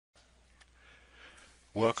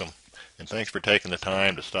Welcome, and thanks for taking the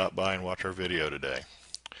time to stop by and watch our video today.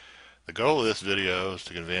 The goal of this video is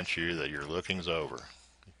to convince you that your looking's over.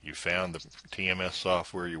 You found the TMS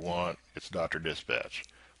software you want. It's Dr. Dispatch.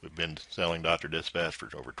 We've been selling Dr. Dispatch for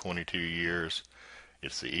over 22 years.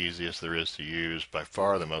 It's the easiest there is to use, by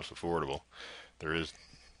far the most affordable. There is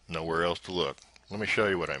nowhere else to look. Let me show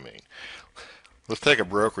you what I mean. Let's take a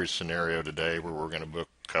brokerage scenario today where we're going to book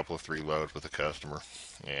a couple of 3 loads with a customer,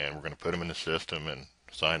 and we're going to put them in the system and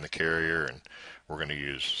assign the carrier, and we're going to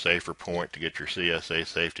use Saferwatch to get your CSA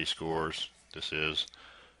safety scores. This is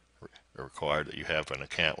required that you have an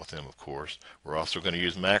account with them, of course. We're also going to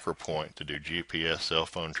use Macropoint to do GPS cell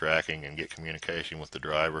phone tracking and get communication with the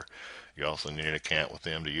driver. You also need an account with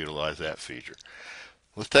them to utilize that feature.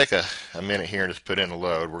 Let's take a minute here and just put in a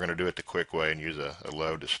load. We're going to do it the quick way and use a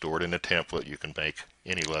load that's stored in a template. You can make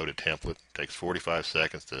any load a template. It takes 45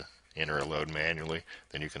 seconds to enter a load manually.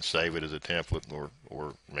 Then you can save it as a template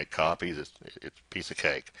or make copies. It's a piece of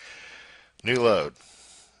cake. New load.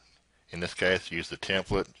 In this case, use the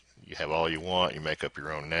template. You have all you want. You make up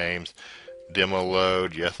your own names. Demo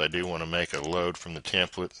load. Yes, I do want to make a load from the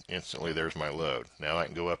template. Instantly, there's my load. Now I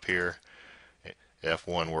can go up here.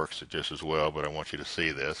 F1 works just as well, but I want you to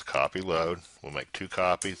see this. Copy load. We'll make 2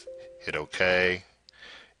 copies. Hit OK.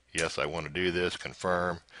 Yes, I want to do this.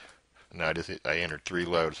 Confirm. Now I entered 3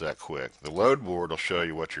 loads that quick. The load board will show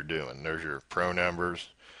you what you're doing. There's your pro numbers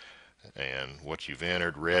and what you've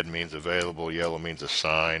entered. Red means available, yellow means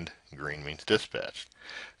assigned, green means dispatched.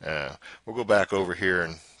 We'll go back over here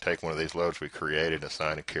and take one of these loads we created and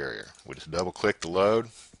assign a carrier. We just double click the load.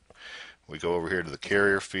 We go over here to the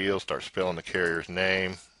carrier field, start spelling the carrier's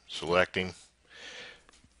name, selecting.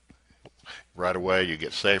 Right away you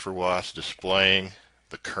get Saferwatch displaying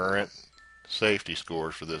the current safety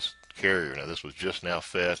scores for this carrier. Now this was just now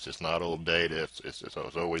fetched. It's not old data. It's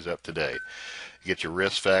always up to date. You get your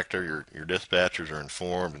risk factor. Your dispatchers are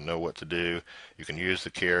informed and know what to do. You can use the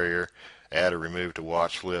carrier, add or remove to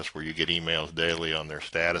watch list where you get emails daily on their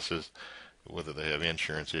statuses, whether they have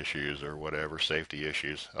insurance issues or whatever, safety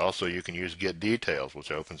issues. Also, you can use Get Details, which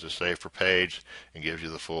opens a safer page and gives you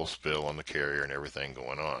the full spill on the carrier and everything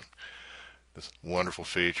going on. This wonderful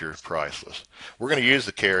feature, priceless. We're going to use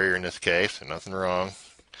the carrier in this case, and nothing wrong.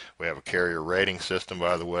 We have a carrier rating system,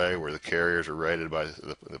 by the way, where the carriers are rated by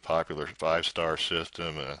the popular 5-star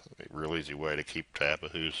system. A real easy way to keep track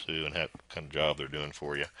of who's who and what kind of job they're doing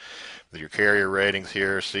for you. With your carrier ratings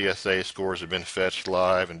here, CSA scores have been fetched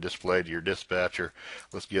live and displayed to your dispatcher.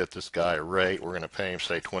 Let's get this guy a rate. We're going to pay him,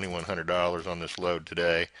 say, $2,100 on this load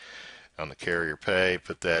today on the carrier pay.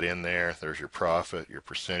 Put that in there. There's your profit, your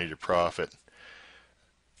percentage of profit.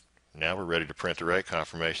 Now we're ready to print the rate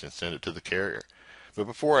confirmation and send it to the carrier. But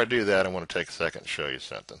before I do that, I want to take a second to show you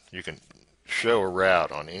something. You can show a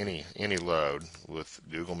route on any load with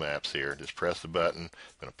Google Maps here. Just press the button.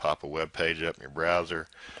 It's going to pop a web page up in your browser.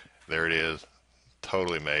 There it is.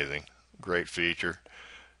 Totally amazing. Great feature.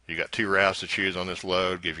 You got 2 routes to choose on this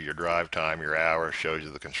load. Give you your drive time, your hours, shows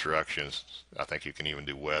you the constructions. I think you can even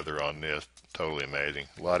do weather on this. Totally amazing.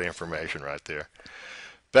 A lot of information right there.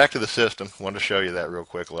 Back to the system. Wanted to show you that real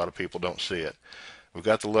quick. A lot of people don't see it. We've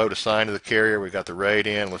got the load assigned to the carrier. We've got the rate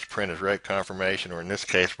in. Let's print his rate confirmation, or in this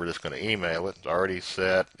case, we're just going to email it. It's already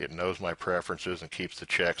set. It knows my preferences and keeps the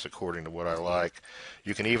checks according to what I like.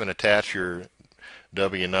 You can even attach your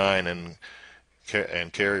W-9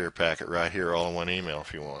 and carrier packet right here all in one email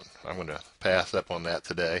if you want. I'm going to pass up on that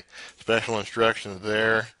today. Special instructions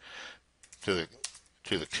there to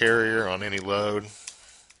the carrier on any load.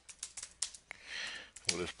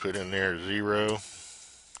 We'll just put in there 0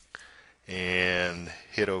 and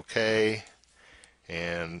hit OK,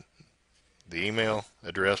 and the email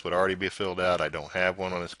address would already be filled out. I don't have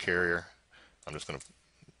one on this carrier. I'm just going to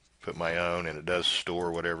put my own, and it does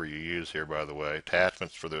store whatever you use here, by the way.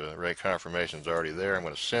 Attachments for the rate confirmation is already there. I'm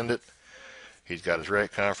going to send it. He's got his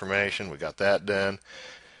rate confirmation. We got that done.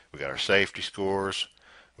 We got our safety scores.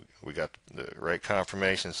 We got the rate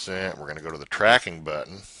confirmation sent. We're going to go to the tracking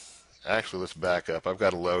button. Actually, let's back up. I've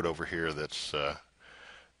got a load over here that's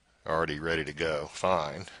already ready to go.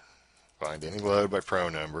 Find any load by pro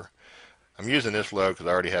number. I'm using this load because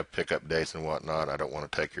I already have pickup dates and whatnot. I don't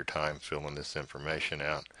want to take your time filling this information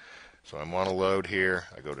out. So I'm on a load here.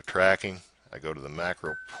 I go to tracking. I go to the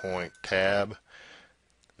Macropoint tab.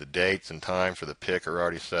 The dates and time for the pick are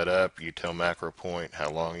already set up. You tell Macropoint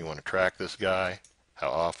how long you want to track this guy, how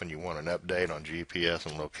often you want an update on GPS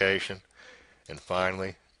and location. And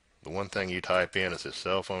finally, the one thing you type in is his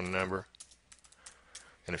cell phone number.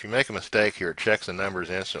 And if you make a mistake here, it checks the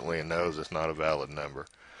numbers instantly and knows it's not a valid number.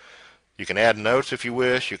 You can add notes if you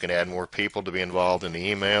wish. You can add more people to be involved in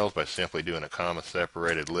the emails by simply doing a comma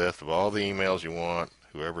separated list of all the emails you want.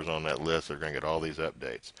 Whoever's on that list, they're going to get all these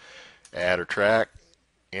updates. Add or track,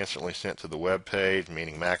 instantly sent to the web page,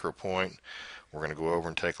 meaning Macropoint. We're going to go over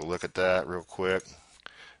and take a look at that real quick.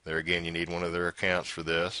 There again, you need one of their accounts for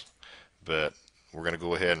this, but we're going to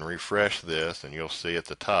go ahead and refresh this, and you'll see at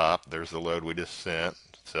the top, there's the load we just sent,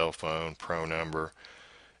 cell phone, pro number,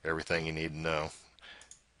 everything you need to know.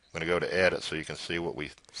 I'm going to go to edit so you can see what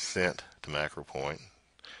we sent to Macropoint.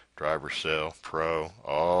 Driver cell, pro,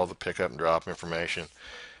 all the pickup and drop information.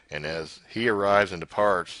 And as he arrives and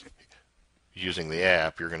departs using the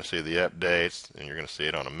app, you're going to see the updates, and you're going to see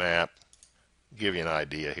it on a map. Give you an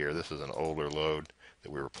idea here. This is an older load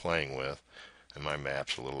that we were playing with, and my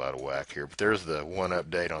map's a little out of whack here. But there's the one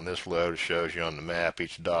update on this load. It shows you on the map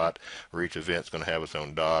each dot, or each event's going to have its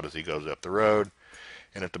own dot as he goes up the road.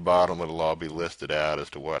 And at the bottom, it'll all be listed out as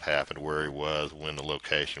to what happened, where he was, when the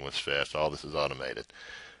location was fetched. All this is automated.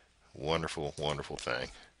 Wonderful, wonderful thing.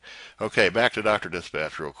 Okay, back to Dr.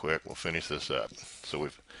 Dispatch real quick. We'll finish this up. So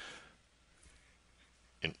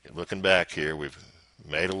looking back here, we've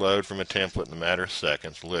made a load from a template in a matter of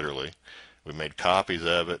seconds, literally. We've made copies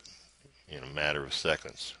of it in a matter of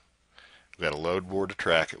seconds. We've got a load board to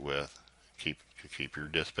track it with. Keep your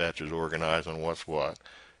dispatchers organized on what's what.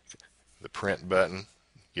 The print button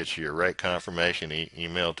gets you your rate confirmation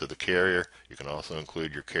emailed to the carrier. You can also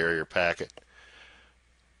include your carrier packet.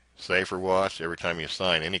 Saferwatch, every time you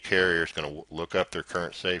assign any carrier, it's going to look up their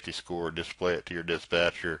current safety score, display it to your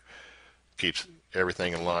dispatcher, keeps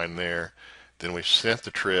everything in line there. Then we sent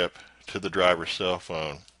the trip to the driver's cell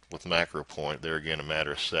phone with Macropoint. There again, a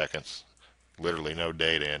matter of seconds, literally no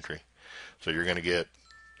data entry. So you're going to get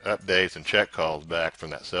updates and check calls back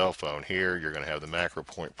from that cell phone. Here you're going to have the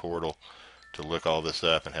Macropoint portal to look all this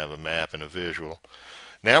up and have a map and a visual.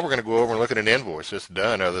 Now we're going to go over and look at an invoice. It's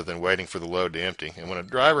done other than waiting for the load to empty. And when a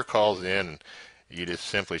driver calls in, you just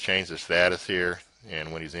simply change the status here,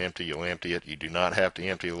 and when he's empty, you'll empty it. You do not have to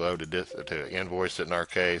empty the load to invoice it in our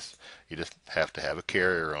case. You just have to have a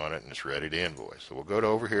carrier on it and it's ready to invoice. So we'll go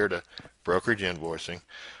over here to brokerage invoicing.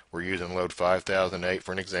 We're using load 5008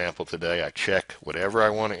 for an example today. I check whatever I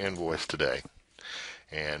want to invoice today,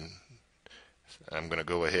 and I'm going to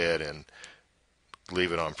go ahead and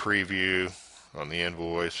leave it on preview on the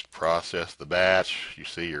invoice, process the batch. You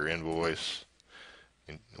see your invoice.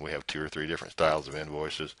 We have 2 or 3 different styles of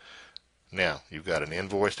invoices. Now, you've got an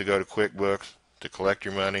invoice to go to QuickBooks to collect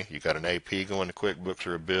your money. You've got an AP going to QuickBooks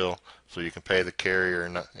or a bill so you can pay the carrier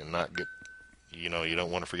and not get, you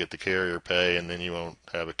don't want to forget the carrier pay and then you won't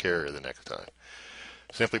have a carrier the next time.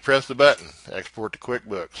 Simply press the button, export to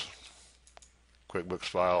QuickBooks. QuickBooks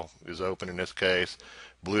file is open in this case.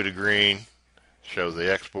 Blue to green shows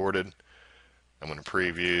they exported. I'm going to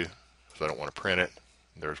preview, so I don't want to print it.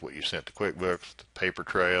 There's what you sent to QuickBooks, the paper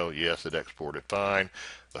trail. Yes, it exported fine.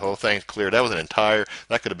 The whole thing's clear. That was that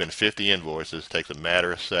could have been 50 invoices. It takes a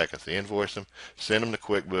matter of seconds to invoice them, send them to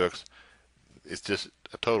QuickBooks. It's just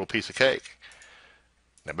a total piece of cake.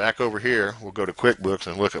 Now back over here, we'll go to QuickBooks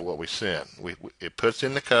and look at what we sent. It puts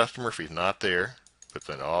in the customer if he's not there, puts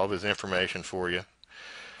in all of his information for you.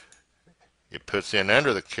 It puts in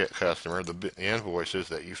under the customer the invoices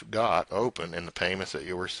that you've got open and the payments that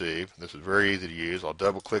you'll receive. This is very easy to use. I'll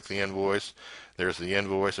double click the invoice. There's the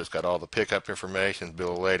invoice. It's got all the pickup information,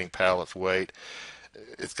 bill of lading, pallets, weight.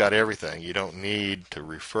 It's got everything. You don't need to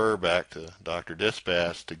refer back to Dr.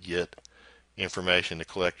 Dispatch to get information to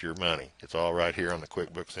collect your money. It's all right here on the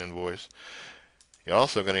QuickBooks invoice. You're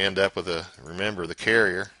also going to end up with remember the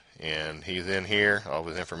carrier, and he's in here. All of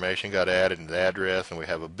his information got added, and the address, and we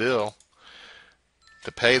have a bill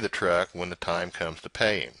to pay the truck when the time comes to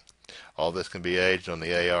pay him. All this can be aged on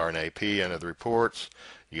the AR and AP under the reports.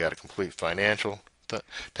 You got a complete financial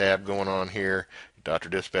tab going on here. Dr.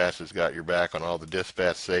 Dispatch has got your back on all the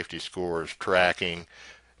dispatch safety scores, tracking,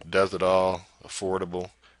 does it all, affordable.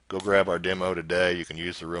 Go grab our demo today. You can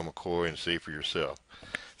use the real McCoy and see for yourself.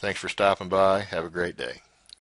 Thanks for stopping by. Have a great day.